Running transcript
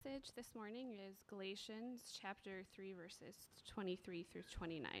passage this morning is Galatians chapter 3, verses 23 through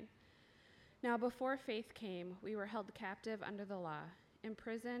 29. Now, before faith came, we were held captive under the law,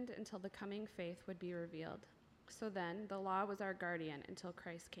 imprisoned until the coming faith would be revealed. So then, the law was our guardian until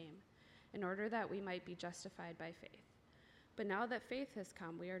Christ came, in order that we might be justified by faith. But now that faith has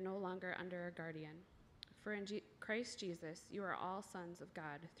come, we are no longer under a guardian. For in Christ Jesus, you are all sons of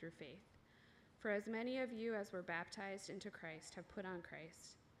God through faith. For as many of you as were baptized into Christ have put on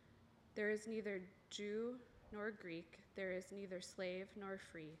Christ. There is neither Jew nor Greek, there is neither slave nor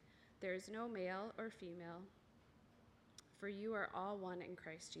free, there is no male or female, for you are all one in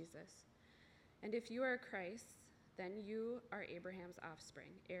Christ Jesus. And if you are Christ's, then you are Abraham's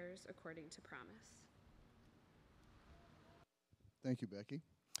offspring, heirs according to promise. Thank you, Becky.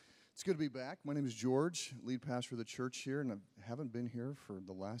 It's good to be back. My name is George, lead pastor of the church here, and I haven't been here for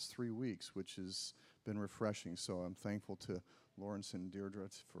the last 3 weeks, which has been refreshing. So I'm thankful to Lawrence and Deirdre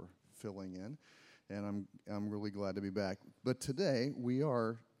for filling in, and I'm really glad to be back. But today we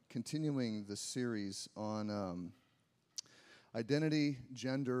are continuing the series on identity,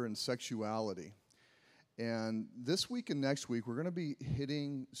 gender, and sexuality. And this week and next week we're going to be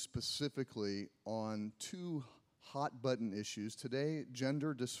hitting specifically on two hot button issues. Today,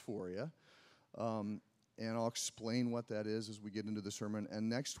 gender dysphoria, and I'll explain what that is as we get into the sermon. And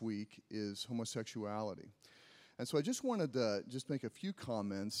next week is homosexuality. And so I just wanted to just make a few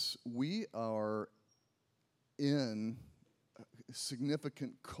comments. We are in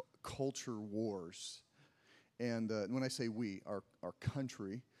significant culture wars. And when I say we, our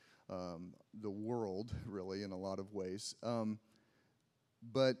country, the world, really, in a lot of ways.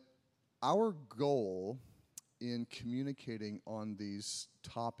 But our goal in communicating on these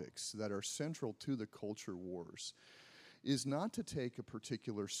topics that are central to the culture wars is not to take a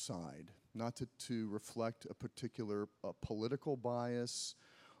particular side, not to reflect a particular political bias.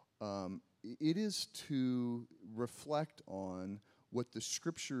 It is to reflect on what the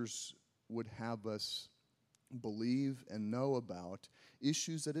scriptures would have us believe and know about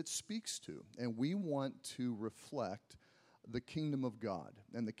issues that it speaks to. And we want to reflect the kingdom of God.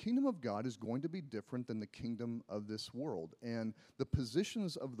 And the kingdom of God is going to be different than the kingdom of this world. And the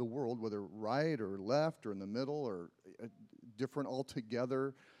positions of the world, whether right or left or in the middle or different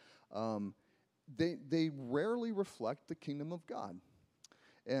altogether, they rarely reflect the kingdom of God.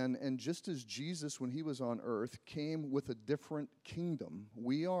 And just as Jesus, when he was on earth, came with a different kingdom,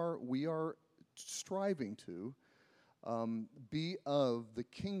 we are striving to be of the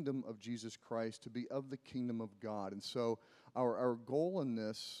kingdom of Jesus Christ, to be of the kingdom of God. And so our goal in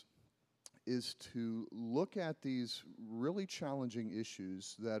this is to look at these really challenging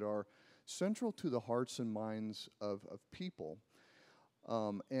issues that are central to the hearts and minds of people,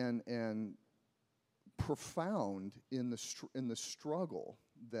 and profound in the struggle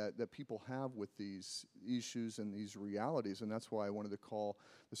that people have with these issues and these realities. And that's why I wanted to call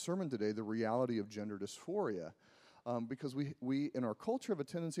the sermon today "The Reality of Gender Dysphoria." Because we in our culture have a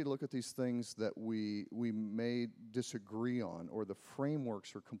tendency to look at these things that we may disagree on, or the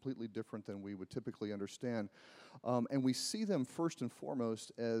frameworks are completely different than we would typically understand, and we see them first and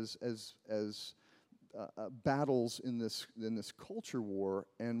foremost as battles in this culture war,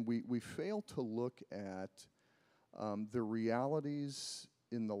 and we fail to look at the realities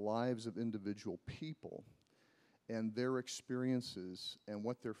in the lives of individual people and their experiences and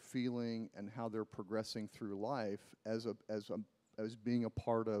what they're feeling and how they're progressing through life as being a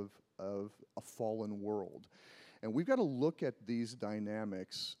part of a fallen world. And we've got to look at these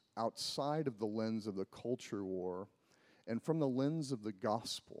dynamics outside of the lens of the culture war and from the lens of the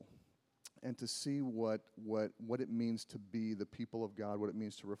gospel, and to see what it means to be the people of God, what it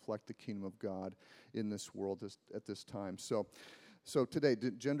means to reflect the kingdom of God in this world at this time. So today,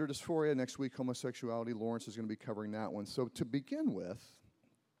 gender dysphoria, next week, homosexuality. Lawrence is going to be covering that one. So to begin with,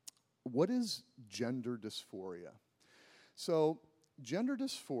 what is gender dysphoria? So gender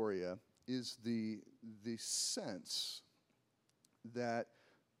dysphoria is the sense that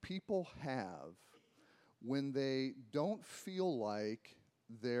people have when they don't feel like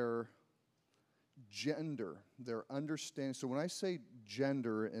their gender, their understanding. So when I say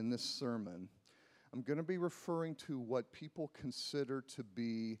gender in this sermon, I'm going to be referring to what people consider to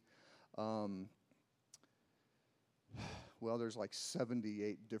be, well, there's like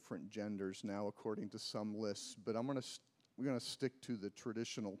 78 different genders now according to some lists, but we're going to stick to the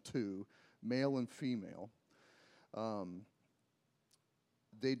traditional two, male and female.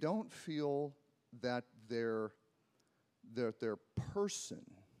 They don't feel that their person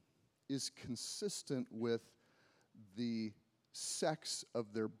is consistent with the sex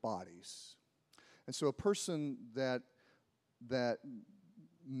of their bodies. And so a person that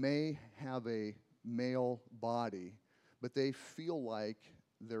may have a male body, but they feel like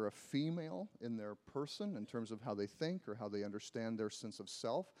they're a female in their person in terms of how they think or how they understand their sense of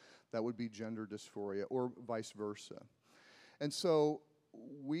self. That would be gender dysphoria, or vice versa. And so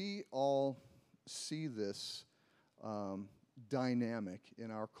we all see this dynamic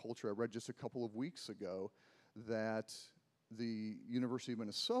in our culture. I read just a couple of weeks ago that the University of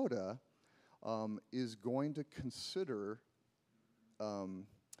Minnesota is going to consider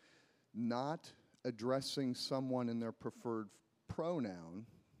not addressing someone in their preferred pronoun.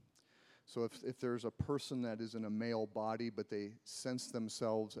 So if there's a person that is in a male body but they sense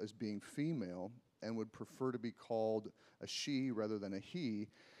themselves as being female and would prefer to be called a she rather than a he,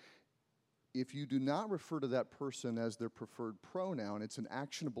 if you do not refer to that person as their preferred pronoun, it's an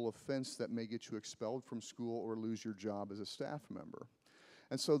actionable offense that may get you expelled from school or lose your job as a staff member.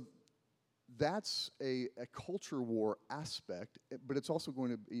 And so that's a culture war aspect, but it's also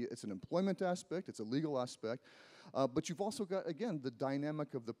going to be, it's an employment aspect, it's a legal aspect, but you've also got, again, the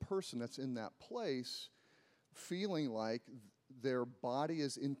dynamic of the person that's in that place feeling like their body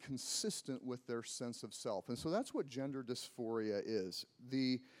is inconsistent with their sense of self. And so that's what gender dysphoria is,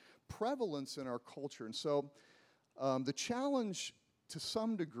 the prevalence in our culture. And so the challenge to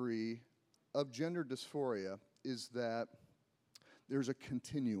some degree of gender dysphoria is that there's a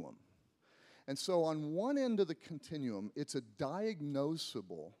continuum. And so on one end of the continuum, it's a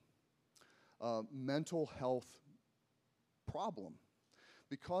diagnosable mental health problem.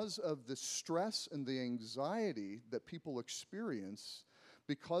 Because of the stress and the anxiety that people experience,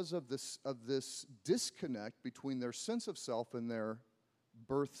 because of this disconnect between their sense of self and their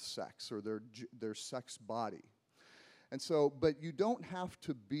birth sex or their sex body. And so, but you don't have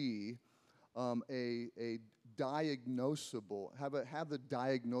to be a diagnosable, have the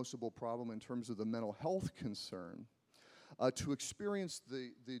diagnosable problem in terms of the mental health concern to experience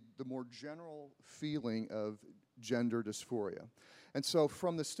the more general feeling of gender dysphoria. And so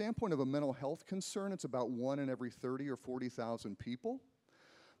from the standpoint of a mental health concern, it's about 1 in every 30 or 40,000 people.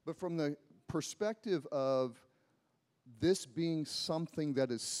 But from the perspective of this being something that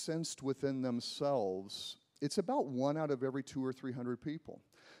is sensed within themselves, it's about 1 out of every 200 or 300 people.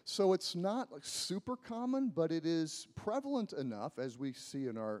 So it's not like super common, but it is prevalent enough, as we see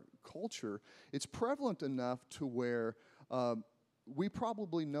in our culture, it's prevalent enough to where we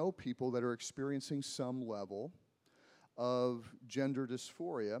probably know people that are experiencing some level of gender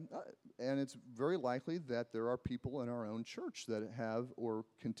dysphoria, and it's very likely that there are people in our own church that have or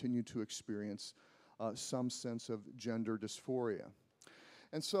continue to experience some sense of gender dysphoria.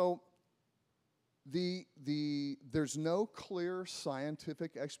 And so there's no clear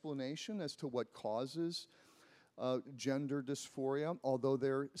scientific explanation as to what causes gender dysphoria, although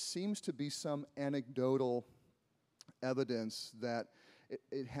there seems to be some anecdotal evidence that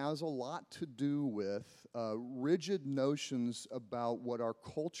it has a lot to do with rigid notions about what our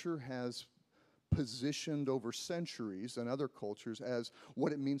culture has positioned over centuries and other cultures as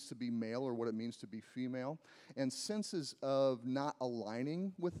what it means to be male or what it means to be female, and senses of not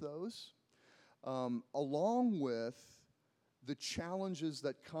aligning with those, along with the challenges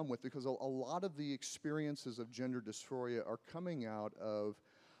that come with, because a lot of the experiences of gender dysphoria are coming out of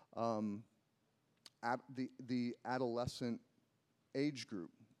the adolescent age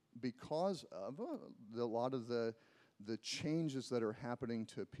group because of a lot of the changes that are happening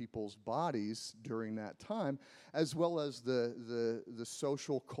to people's bodies during that time, as well as the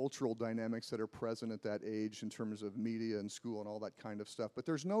social, cultural dynamics that are present at that age in terms of media and school and all that kind of stuff. But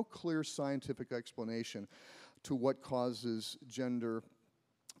there's no clear scientific explanation to what causes gender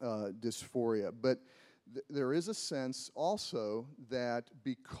dysphoria. But there is a sense also that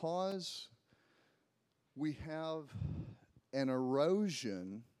because we have an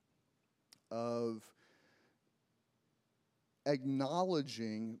erosion of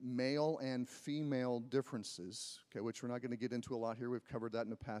acknowledging male and female differences, okay, which we're not going to get into a lot here. We've covered that in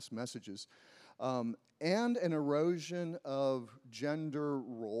the past messages. And an erosion of gender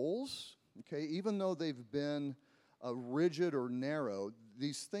roles, okay, even though they've been rigid or narrow,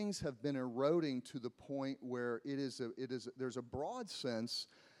 these things have been eroding to the point where there's a broad sense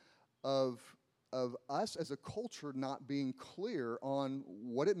of us as a culture not being clear on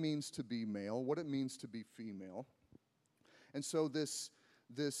what it means to be male, what it means to be female. And so this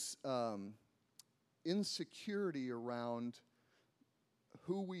insecurity around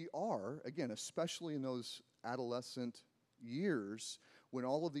who we are, again, especially in those adolescent years, when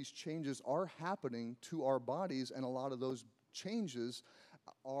all of these changes are happening to our bodies, and a lot of those changes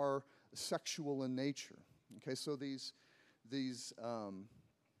are sexual in nature. Okay, so the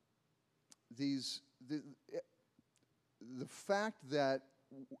fact that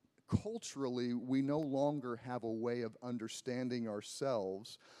culturally we no longer have a way of understanding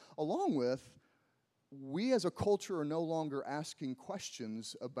ourselves, along with we as a culture are no longer asking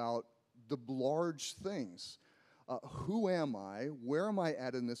questions about the large things. Who am I? Where am I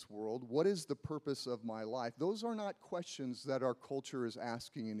at in this world? What is the purpose of my life? Those are not questions that our culture is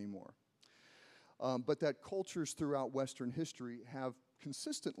asking anymore. But that cultures throughout Western history have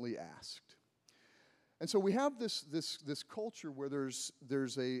consistently asked. And so we have this culture where there's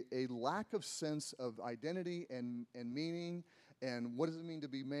a lack of sense of identity and meaning, and what does it mean to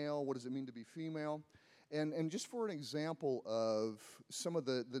be male? What does it mean to be female? And just for an example of some of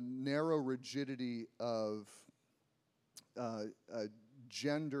the narrow rigidity of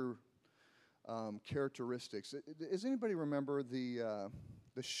gender characteristics. Does anybody remember the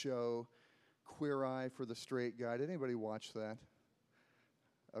show Queer Eye for the Straight Guy? Did anybody watch that?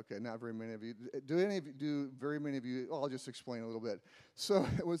 Okay, not very many of you. Do very many of you? I'll just explain a little bit. So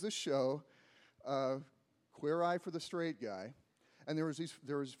it was this show, Queer Eye for the Straight Guy, and there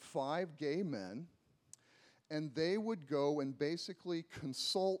was 5 gay men. And they would go and basically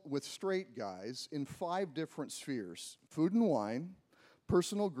consult with straight guys in 5 different spheres: food and wine,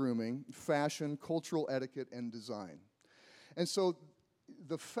 personal grooming, fashion, cultural etiquette, and design. And so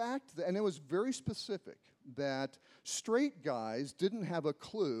the fact that, and it was very specific, that straight guys didn't have a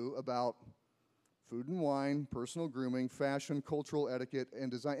clue about food and wine, personal grooming, fashion, cultural etiquette,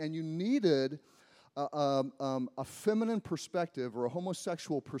 and design. And you needed a feminine perspective or a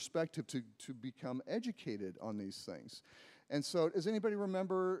homosexual perspective to become educated on these things. And so does anybody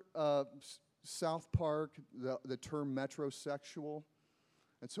remember South Park, the term metrosexual?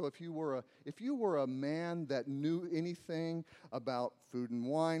 And so if you were a man that knew anything about food and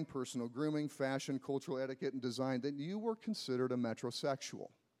wine, personal grooming, fashion, cultural etiquette, and design, then you were considered a metrosexual.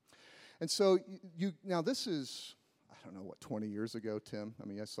 And so now this is, I don't know, 20 years ago, Tim? I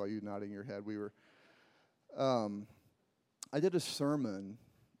mean, I saw you nodding your head. I did a sermon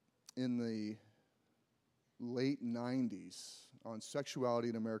in the late 90s on sexuality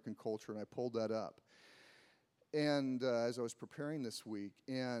in American culture, and I pulled that up. And as I was preparing this week,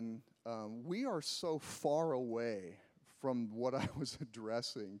 and we are so far away from what I was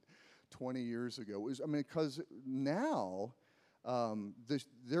addressing 20 years ago. Because now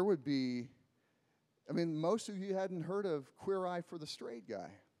there would be, most of you hadn't heard of Queer Eye for the Straight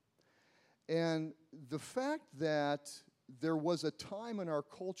Guy. And the fact that there was a time in our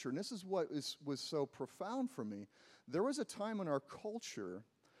culture, and this is what was so profound for me, there was a time in our culture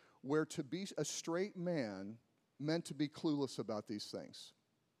where to be a straight man meant to be clueless about these things.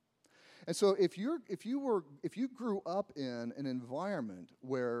 And so if you grew up in an environment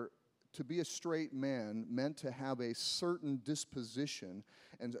where to be a straight man meant to have a certain disposition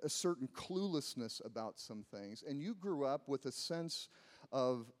and a certain cluelessness about some things, and you grew up with a sense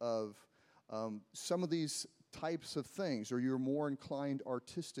of some of these types of things, or you're more inclined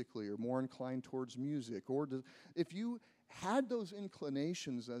artistically, or more inclined towards music, if you had those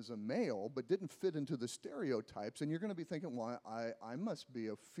inclinations as a male but didn't fit into the stereotypes, and you're going to be thinking, well, I must be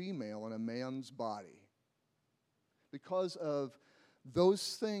a female in a man's body because of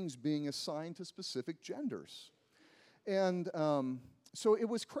those things being assigned to specific genders. And so it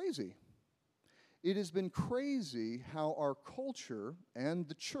was crazy. It has been crazy how our culture and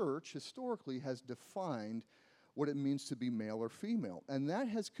the church historically has defined what it means to be male or female. And that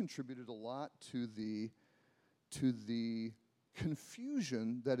has contributed a lot to the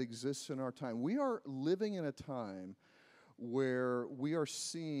confusion that exists in our time. We are living in a time where we are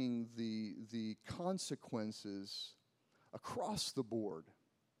seeing the consequences across the board,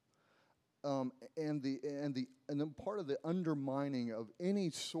 and then part of the undermining of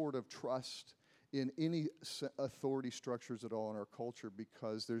any sort of trust in any authority structures at all in our culture,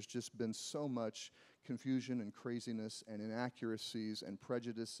 because there's just been so much confusion and craziness and inaccuracies and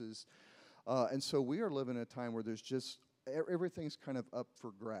prejudices. And so we are living in a time where there's just everything's kind of up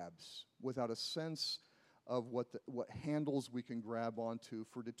for grabs without a sense of what handles we can grab onto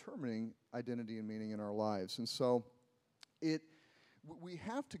for determining identity and meaning in our lives. And so we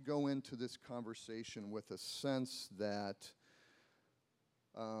have to go into this conversation with a sense that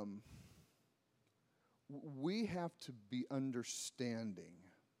we have to be understanding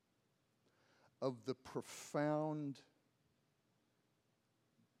of the profound,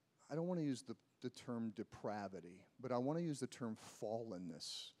 I don't want to use the term depravity, but I want to use the term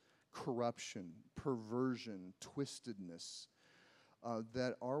fallenness, corruption, perversion, twistedness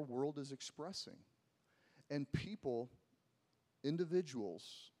that our world is expressing. And people,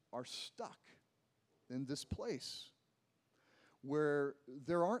 individuals, are stuck in this place where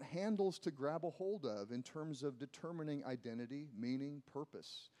there aren't handles to grab a hold of in terms of determining identity, meaning,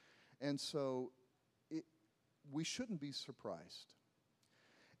 purpose. And so we shouldn't be surprised,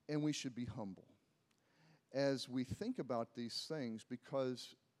 and we should be humble as we think about these things,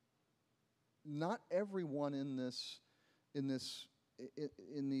 because not everyone in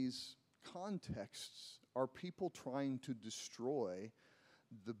these contexts are people trying to destroy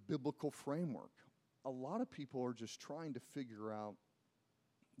the biblical framework. A lot of people are just trying to figure out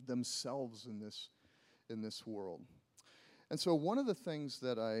themselves in this world. And so one of the things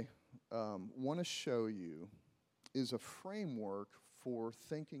that I want to show you is a framework for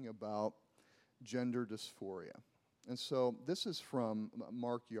thinking about gender dysphoria. And so this is from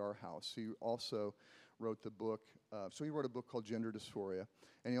Mark Yarhouse. He also wrote the book, he wrote a book called Gender Dysphoria,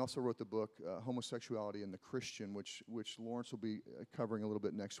 and he also wrote the book Homosexuality and the Christian, which Lawrence will be covering a little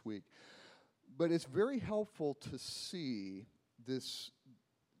bit next week. But it's very helpful to see this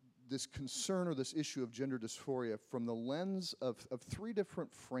concern or this issue of gender dysphoria from the lens of three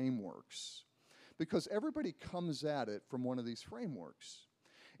different frameworks, because everybody comes at it from one of these frameworks.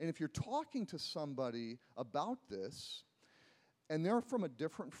 And if you're talking to somebody about this, and they're from a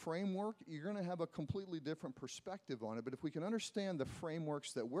different framework, you're going to have a completely different perspective on it. But if we can understand the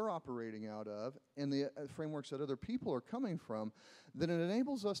frameworks that we're operating out of and the frameworks that other people are coming from, then it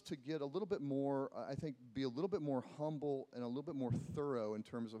enables us to get a little bit more, I think, be a little bit more humble and a little bit more thorough in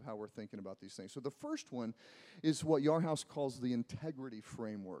terms of how we're thinking about these things. So the first one is what Yarhouse calls the integrity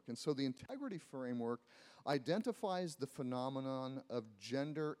framework. And so the integrity framework identifies the phenomenon of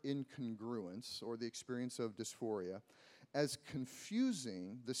gender incongruence, or the experience of dysphoria, as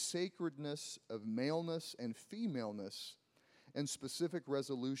confusing the sacredness of maleness and femaleness and specific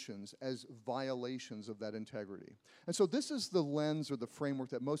resolutions as violations of that integrity. And so this is the lens or the framework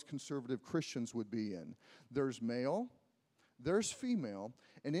that most conservative Christians would be in. There's male, there's female,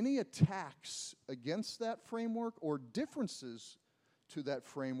 and any attacks against that framework or differences to that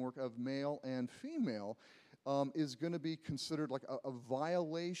framework of male and female is going to be considered like a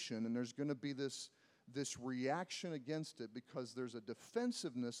violation, and there's going to be this reaction against it because there's a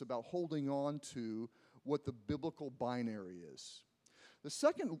defensiveness about holding on to what the biblical binary is. The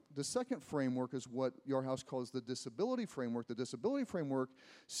second framework is what Yarhouse calls the disability framework. The disability framework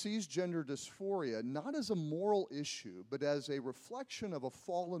sees gender dysphoria not as a moral issue, but as a reflection of a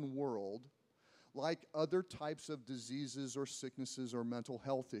fallen world, like other types of diseases or sicknesses or mental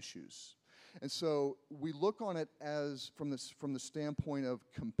health issues. And so we look on it as from the standpoint of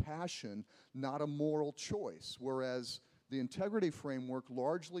compassion, not a moral choice, whereas the integrity framework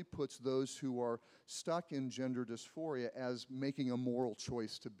largely puts those who are stuck in gender dysphoria as making a moral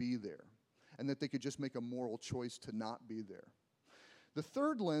choice to be there, and that they could just make a moral choice to not be there. The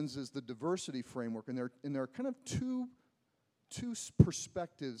third lens is the diversity framework, and there are kind of two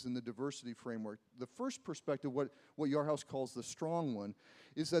perspectives in the diversity framework. The first perspective, what Yarhouse calls the strong one,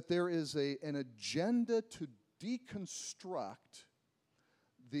 is that there is an agenda to deconstruct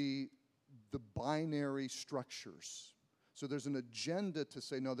the binary structures. So there's an agenda to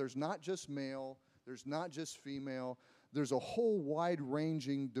say, no, there's not just male, there's not just female, there's a whole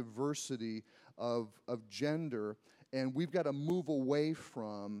wide-ranging diversity of gender, and we've got to move away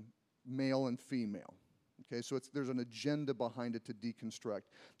from male and female. Okay, so there's an agenda behind it to deconstruct.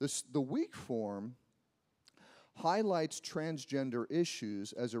 The weak form highlights transgender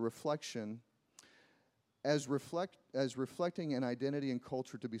issues as reflecting an identity and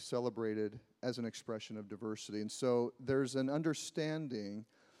culture to be celebrated as an expression of diversity. And so there's an understanding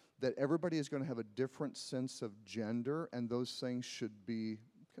that everybody is going to have a different sense of gender, and those things should be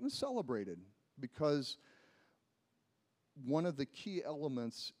kind of celebrated, because one of the key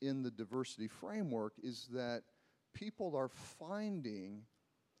elements in the diversity framework is that people are finding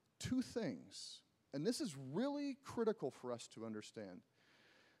two things, and this is really critical for us to understand.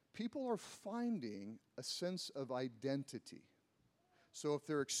 People are finding a sense of identity. So if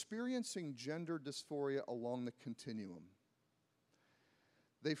they're experiencing gender dysphoria along the continuum,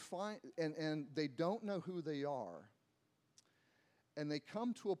 they find, and they don't know who they are, and they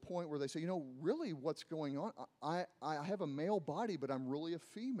come to a point where they say, really what's going on? I have a male body, but I'm really a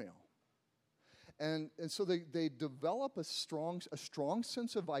female. And so they develop a strong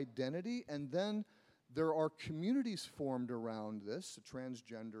sense of identity, and then there are communities formed around this, a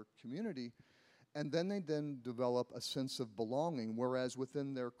transgender community, and then they develop a sense of belonging, whereas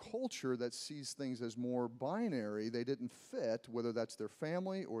within their culture that sees things as more binary, they didn't fit, whether that's their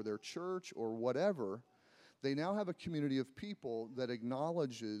family or their church or whatever. They now have a community of people that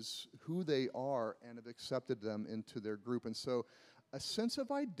acknowledges who they are and have accepted them into their group. And so a sense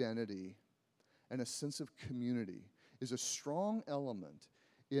of identity and a sense of community is a strong element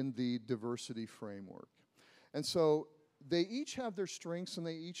in the diversity framework. And so they each have their strengths and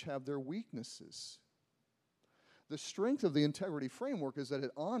they each have their weaknesses. The strength of the integrity framework is that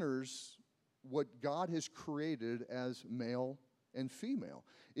it honors what God has created as male and female.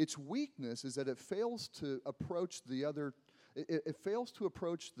 Its weakness is that it fails to approach it fails to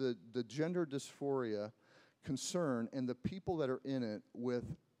approach the gender dysphoria concern and the people that are in it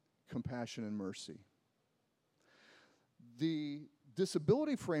with compassion and mercy. The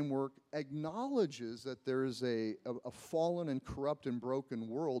disability framework acknowledges that there is a fallen and corrupt and broken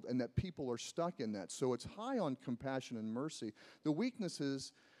world and that people are stuck in that. So it's high on compassion and mercy. The weakness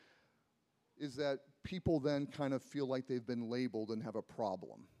is that people then kind of feel like they've been labeled and have a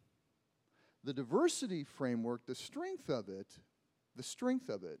problem. The diversity framework, the strength of it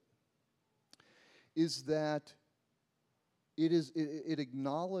is that it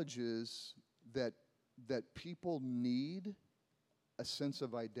acknowledges that people need a sense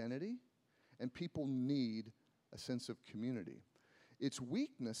of identity and people need a sense of community. Its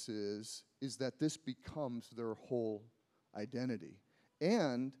weakness is that this becomes their whole identity.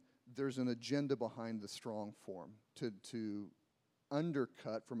 And there's an agenda behind the strong form to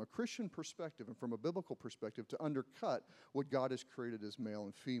undercut, from a Christian perspective and from a biblical perspective, to undercut what God has created as male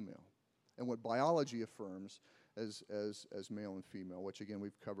and female, and what biology affirms as male and female, which again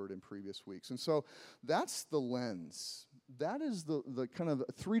we've covered in previous weeks. And so that's the lens. That is the kind of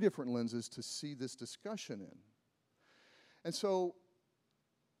three different lenses to see this discussion in. And so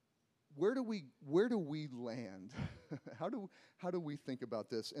where do we land? How do we think about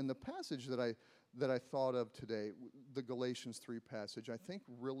this? And the passage that I thought of today, the Galatians 3 passage, I think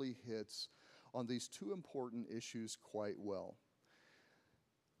really hits on these two important issues quite well.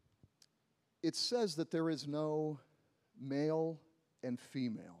 It says that there is no male and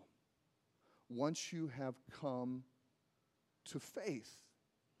female once you have come to faith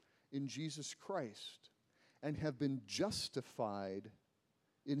in Jesus Christ and have been justified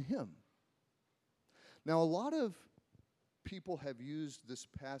in Him. Now, a lot of people have used this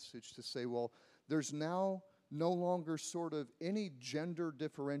passage to say, well, there's now no longer sort of any gender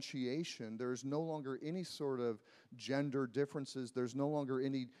differentiation. There's no longer any sort of gender differences. There's no longer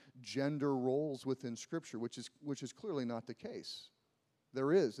any gender roles within Scripture, which is clearly not the case.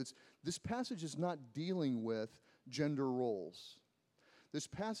 There is. This passage is not dealing with gender roles. This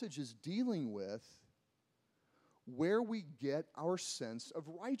passage is dealing with where we get our sense of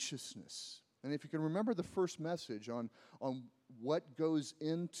righteousness. And if you can remember the first message on what goes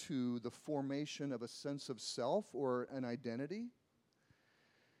into the formation of a sense of self or an identity,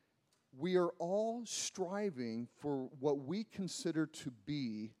 we are all striving for what we consider to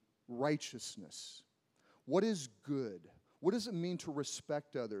be righteousness. What is good? What does it mean to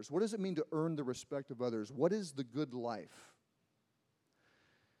respect others? What does it mean to earn the respect of others? What is the good life?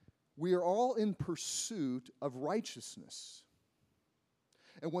 We are all in pursuit of righteousness.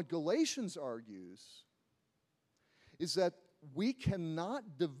 And what Galatians argues is that we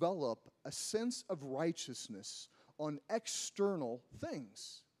cannot develop a sense of righteousness on external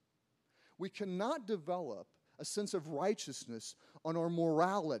things. We cannot develop a sense of righteousness on our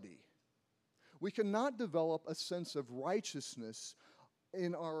morality. We cannot develop a sense of righteousness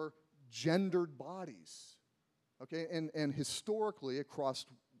in our gendered bodies. Okay, and historically, across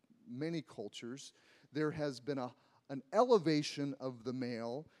many cultures, there has been an elevation of the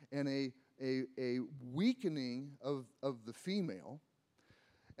male and a weakening of the female.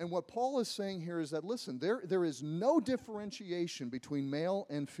 And what Paul is saying here is that, listen, there is no differentiation between male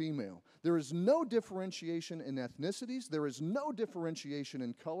and female. There is no differentiation in ethnicities. There is no differentiation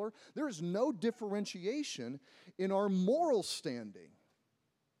in color. There is no differentiation in our moral standing.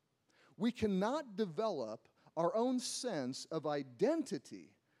 We cannot develop our own sense of identity,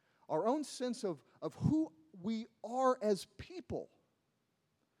 our own sense of who we are as people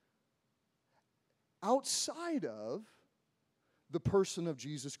outside of the person of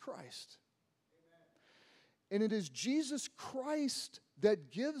Jesus Christ. Amen. And it is Jesus Christ that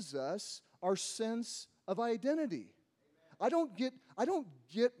gives us our sense of identity. Amen. I don't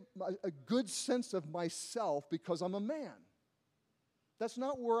get a good sense of myself because I'm a man. That's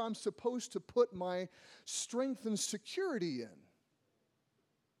not where I'm supposed to put my strength and security in.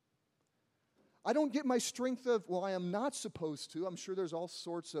 I don't get my strength of, well, I am not supposed to. I'm sure there's all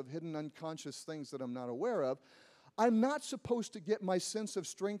sorts of hidden unconscious things that I'm not aware of. I'm not supposed to get my sense of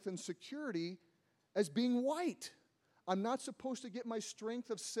strength and security as being white. I'm not supposed to get my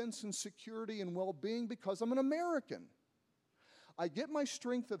strength of sense and security and well-being because I'm an American. I get my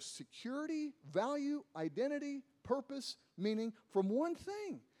strength of security, value, identity, purpose, meaning from one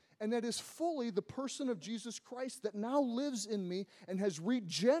thing, and that is fully the person of Jesus Christ that now lives in me and has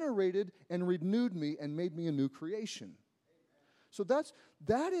regenerated and renewed me and made me a new creation. So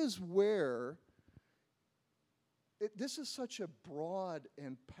that is where this is such a broad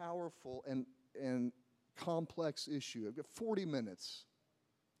and powerful and complex issue. I've got 40 minutes.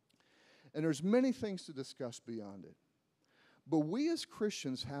 And there's many things to discuss beyond it. But we as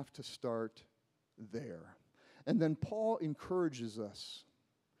Christians have to start there. And then Paul encourages us.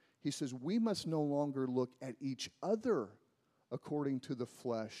 He says, we must no longer look at each other according to the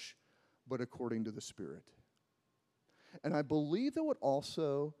flesh, but according to the Spirit. And I believe that would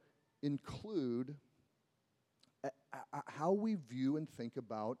also include how we view and think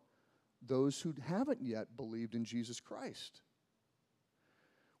about those who haven't yet believed in Jesus Christ.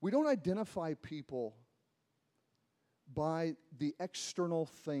 We don't identify people by the external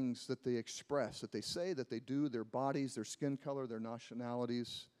things that they express, that they say, that they do, their bodies, their skin color, their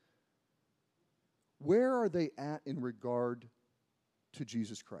nationalities. Where are they at in regard to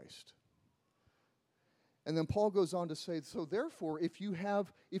Jesus Christ? And then Paul goes on to say, so therefore, if you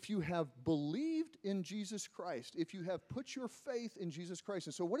have believed in Jesus Christ, if you have put your faith in Jesus Christ,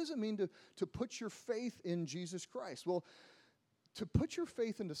 and so what does it mean to put your faith in Jesus Christ? Well, to put your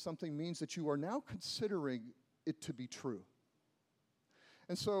faith into something means that you are now considering it to be true.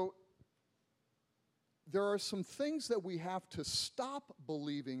 And so there are some things that we have to stop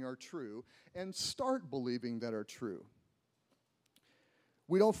believing are true and start believing that are true.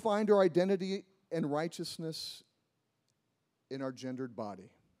 We don't find our identity and righteousness in our gendered body.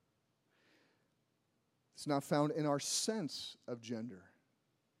 It's not found in our sense of gender.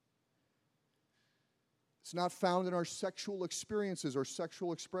 It's not found in our sexual experiences or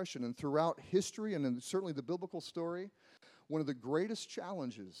sexual expression. And throughout history, and in certainly the biblical story, one of the greatest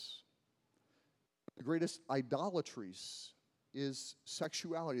challenges, the greatest idolatries is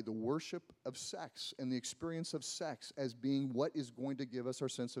sexuality, the worship of sex, and the experience of sex as being what is going to give us our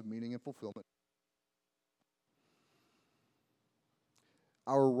sense of meaning and fulfillment.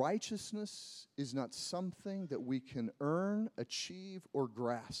 Our righteousness is not something that we can earn, achieve, or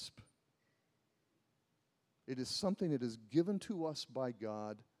grasp. It is something that is given to us by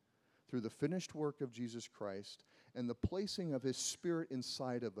God through the finished work of Jesus Christ and the placing of His Spirit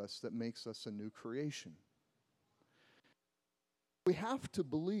inside of us that makes us a new creation. We have to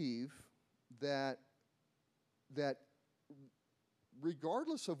believe that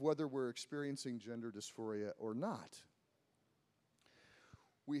regardless of whether we're experiencing gender dysphoria or not,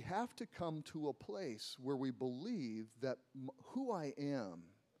 we have to come to a place where we believe that who I am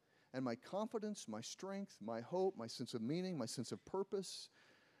and my confidence, my strength, my hope, my sense of meaning, my sense of purpose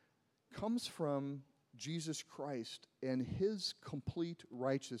comes from Jesus Christ and His complete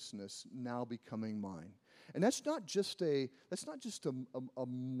righteousness now becoming mine. And that's not just a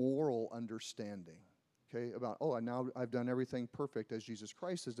moral understanding, okay, about, now I've done everything perfect as Jesus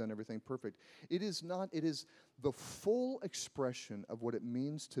Christ has done everything perfect. It is not. It is the full expression of what it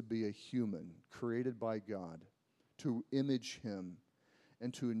means to be a human created by God, to image Him,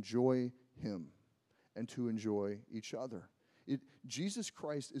 and to enjoy Him, and to enjoy each other. Jesus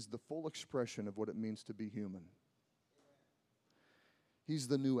Christ is the full expression of what it means to be human. He's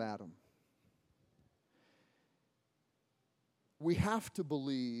the new Adam. We have to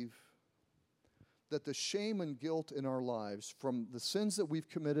believe that the shame and guilt in our lives from the sins that we've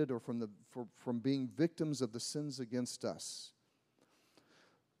committed or from being victims of the sins against us,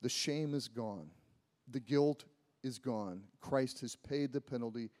 the shame is gone. The guilt is gone. Christ has paid the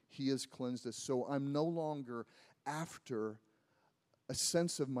penalty. He has cleansed us. So I'm no longer after a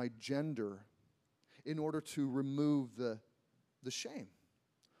sense of my gender in order to remove the shame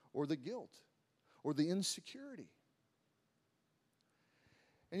or the guilt or the insecurity.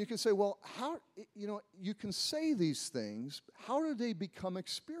 And you can say, well, how, you can say these things. How do they become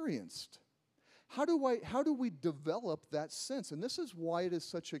experienced? How do we develop that sense? And this is why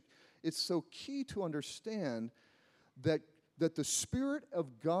it's so key to understand that the Spirit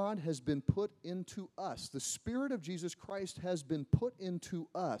of God has been put into us. The Spirit of Jesus Christ has been put into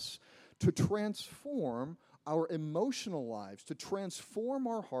us to transform our emotional lives, to transform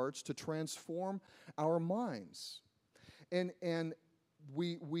our hearts, to transform our minds. And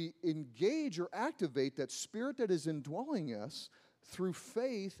we engage or activate that Spirit that is indwelling us through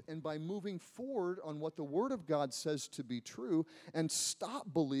faith and by moving forward on what the Word of God says to be true and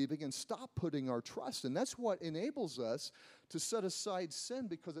stop believing and stop putting our trust. And that's what enables us to set aside sin,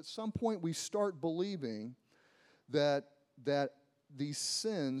 because at some point we start believing that these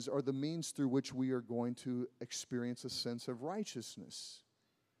sins are the means through which we are going to experience a sense of righteousness.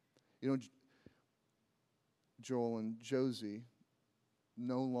 Joel and Josie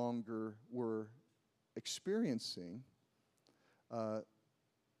no longer were experiencing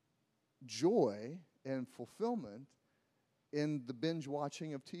joy and fulfillment in the binge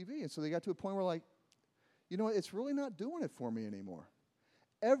watching of TV. And so they got to a point where, like, you know, it's really not doing it for me anymore.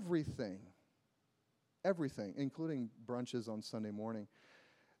 Everything, including brunches on Sunday morning,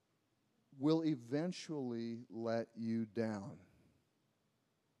 will eventually let you down.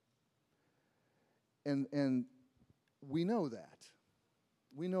 And we know that.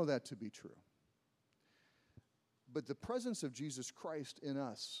 We know that to be true. But the presence of Jesus Christ in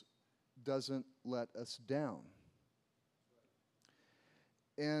us doesn't let us down.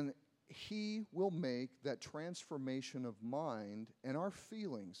 And He will make that transformation of mind and our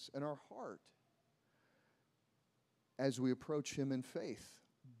feelings and our heart as we approach Him in faith,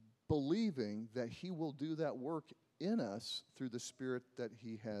 believing that He will do that work in us through the Spirit that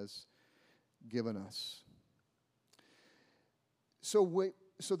He has given us. So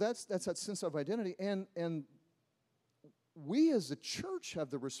that's that sense of identity, and we as a church have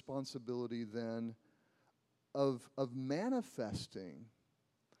the responsibility then of manifesting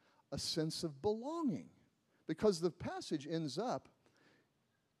a sense of belonging, because the passage ends up,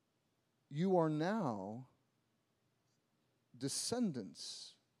 you are now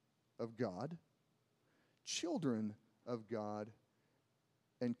descendants of God, children of God,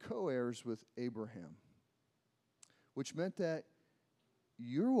 and co-heirs with Abraham, which meant that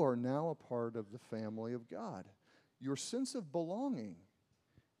you are now a part of the family of God. Your sense of belonging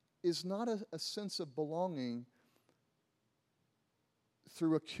is not a sense of belonging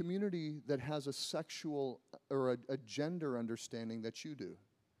through a community that has a sexual or a gender understanding that you do.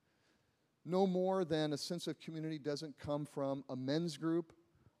 No more than a sense of community doesn't come from a men's group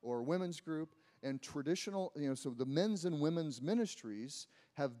or a women's group. And traditional, so the men's and women's ministries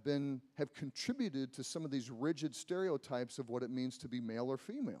have contributed to some of these rigid stereotypes of what it means to be male or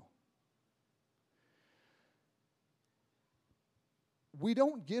female. We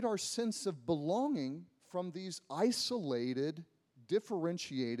don't get our sense of belonging from these isolated,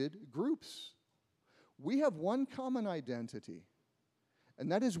 differentiated groups. We have one common identity,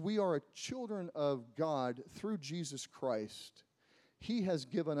 and that is we are children of God through Jesus Christ. He has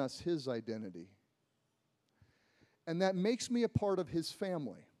given us His identity. And that makes me a part of His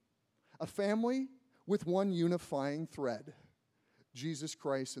family. A family with one unifying thread. Jesus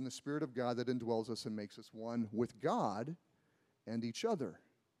Christ and the Spirit of God that indwells us and makes us one with God and each other.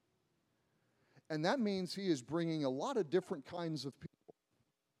 And that means He is bringing a lot of different kinds of people.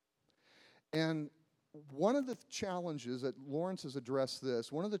 And one of the challenges that Lawrence has addressed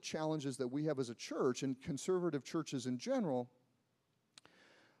this, one of the challenges that we have as a church and conservative churches in general,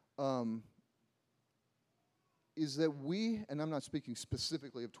 is that we, and I'm not speaking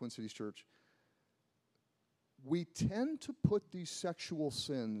specifically of Twin Cities Church, we tend to put these sexual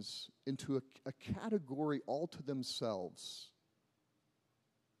sins into a category all to themselves,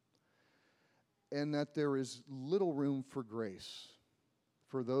 and that there is little room for grace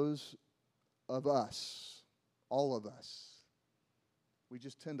for those of us, all of us. We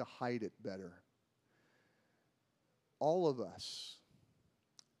just tend to hide it better. All of us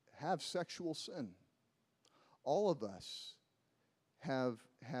have sexual sin. All of us have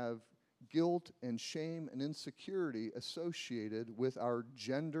guilt and shame and insecurity associated with our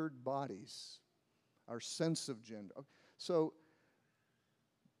gendered bodies, our sense of gender. So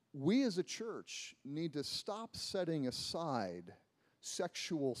we as a church need to stop setting aside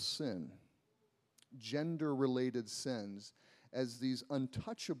sexual sin, gender-related sins, as these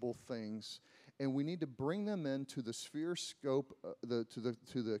untouchable things, and we need to bring them into the sphere scope, to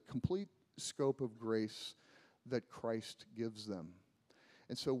the complete scope of grace that Christ gives them.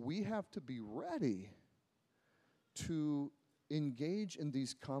 And so we have to be ready to engage in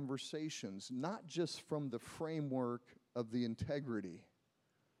these conversations, not just from the framework of the integrity,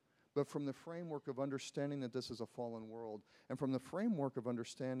 but from the framework of understanding that this is a fallen world, and from the framework of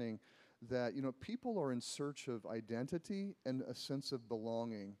understanding that, people are in search of identity and a sense of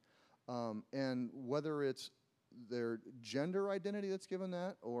belonging. And whether it's their gender identity that's given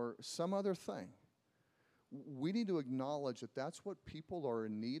that or some other thing, we need to acknowledge that that's what people are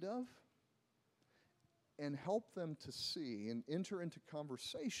in need of and help them to see and enter into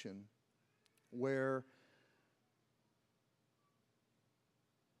conversation where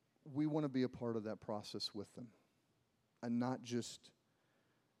we want to be a part of that process with them and not just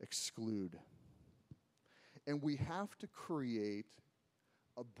exclude. And we have to create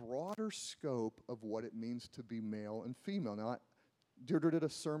a broader scope of what it means to be male and female. Now, Deirdre did a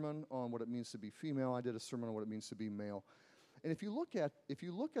sermon on what it means to be female. I did a sermon on what it means to be male. And if you look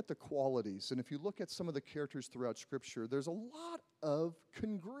at the qualities, and if you look at some of the characters throughout Scripture, there's a lot of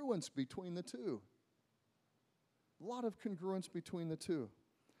congruence between the two. A lot of congruence between the two.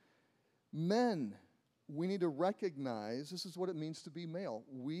 Men, we need to recognize, this is what it means to be male.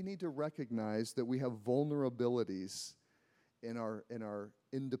 We need to recognize that we have vulnerabilities in our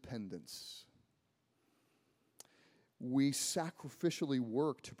independence. We sacrificially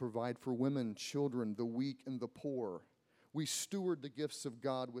work to provide for women, children, the weak, and the poor. We steward the gifts of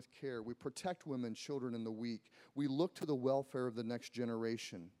God with care. We protect women, children, and the weak. We look to the welfare of the next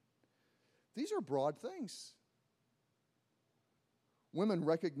generation. These are broad things. Women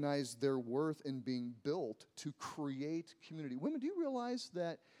recognize their worth in being built to create community. Women, do you realize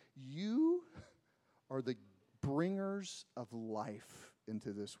that you are the bringers of life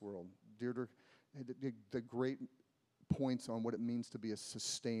into this world? Deirdre, the great points on what it means to be a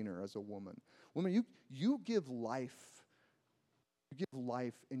sustainer as a woman. Women, you give life. You give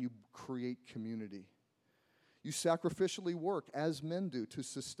life and you create community. You sacrificially work, as men do, to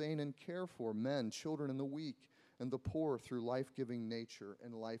sustain and care for men, children, and the weak, and the poor through life-giving nature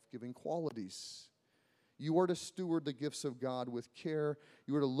and life-giving qualities. You are to steward the gifts of God with care.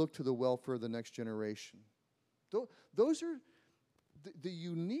 You are to look to the welfare of the next generation. Those are the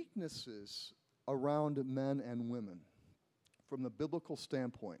uniquenesses around men and women from the biblical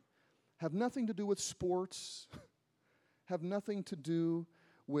standpoint. Have nothing to do with sports, have nothing to do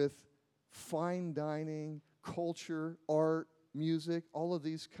with fine dining, culture, art, music, all of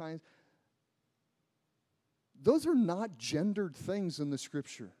these kinds. Those are not gendered things in the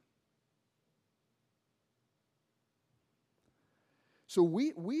Scripture. So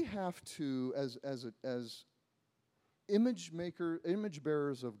we have to, as image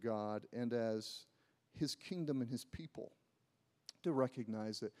bearers of God, and as His kingdom and His people, to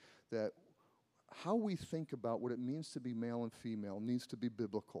recognize that how we think about what it means to be male and female needs to be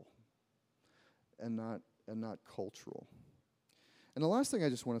biblical and not cultural. And the last thing I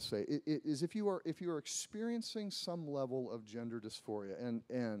just want to say is if you are experiencing some level of gender dysphoria,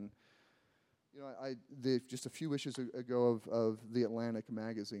 and you know, just a few issues ago of the Atlantic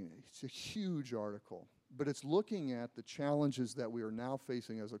magazine, it's a huge article, but it's looking at the challenges that we are now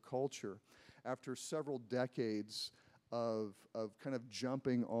facing as a culture after several decades of kind of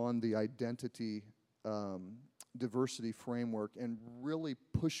jumping on the identity diversity framework and really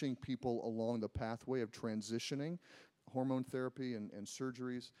pushing people along the pathway of transitioning, hormone therapy and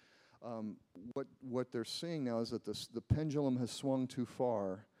surgeries. What they're seeing now is that the pendulum has swung too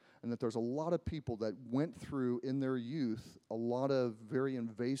far, and that there's a lot of people that went through in their youth a lot of very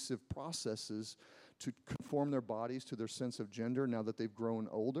invasive processes to conform their bodies to their sense of gender. Now that they've grown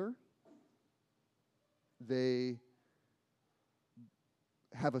older, they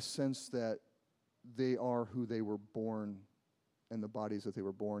have a sense that they are who they were born and the bodies that they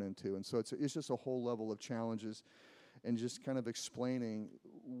were born into. And so it's just a whole level of challenges, and just kind of explaining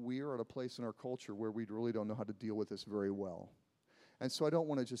we are at a place in our culture where we really don't know how to deal with this very well. And so I don't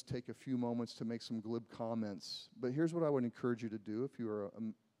want to just take a few moments to make some glib comments, but here's what I would encourage you to do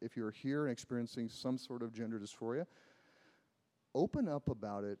if you're here and experiencing some sort of gender dysphoria. Open up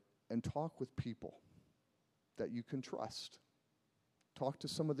about it and talk with people that you can trust. Talk to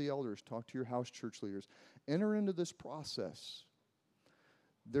some of the elders. Talk to your house church leaders. Enter into this process.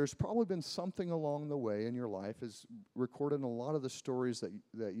 There's probably been something along the way in your life, as recorded in a lot of the stories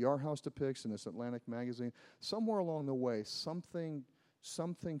that Your House depicts in this Atlantic magazine. Somewhere along the way, something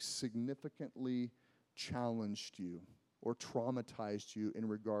significantly challenged you or traumatized you in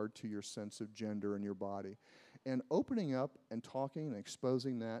regard to your sense of gender and your body. And opening up and talking and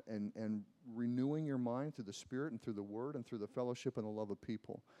exposing that and renewing your mind through the Spirit and through the Word and through the fellowship and the love of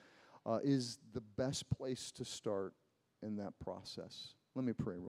people is the best place to start in that process. Let me pray real